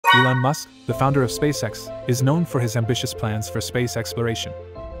Elon Musk, the founder of SpaceX, is known for his ambitious plans for space exploration.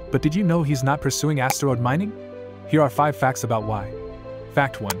 But did you know he's not pursuing asteroid mining? Here are 5 facts about why.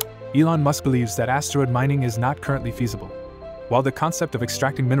 Fact 1. Elon Musk believes that asteroid mining is not currently feasible. While the concept of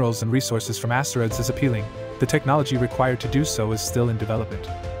extracting minerals and resources from asteroids is appealing, the technology required to do so is still in development.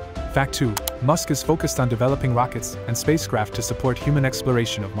 Fact 2. Musk is focused on developing rockets and spacecraft to support human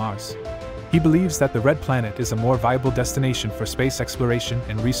exploration of Mars. He believes that the Red Planet is a more viable destination for space exploration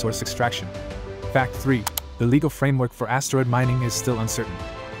and resource extraction. Fact 3. The legal framework for asteroid mining is still uncertain.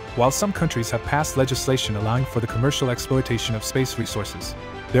 While some countries have passed legislation allowing for the commercial exploitation of space resources,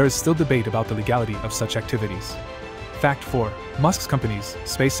 there is still debate about the legality of such activities. Fact 4. Musk's companies,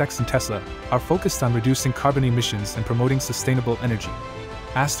 SpaceX and Tesla, are focused on reducing carbon emissions and promoting sustainable energy.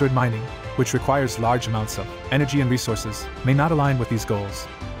 Asteroid mining, which requires large amounts of energy and resources, may not align with these goals.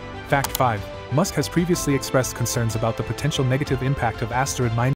 Fact 5. Musk has previously expressed concerns about the potential negative impact of asteroid mining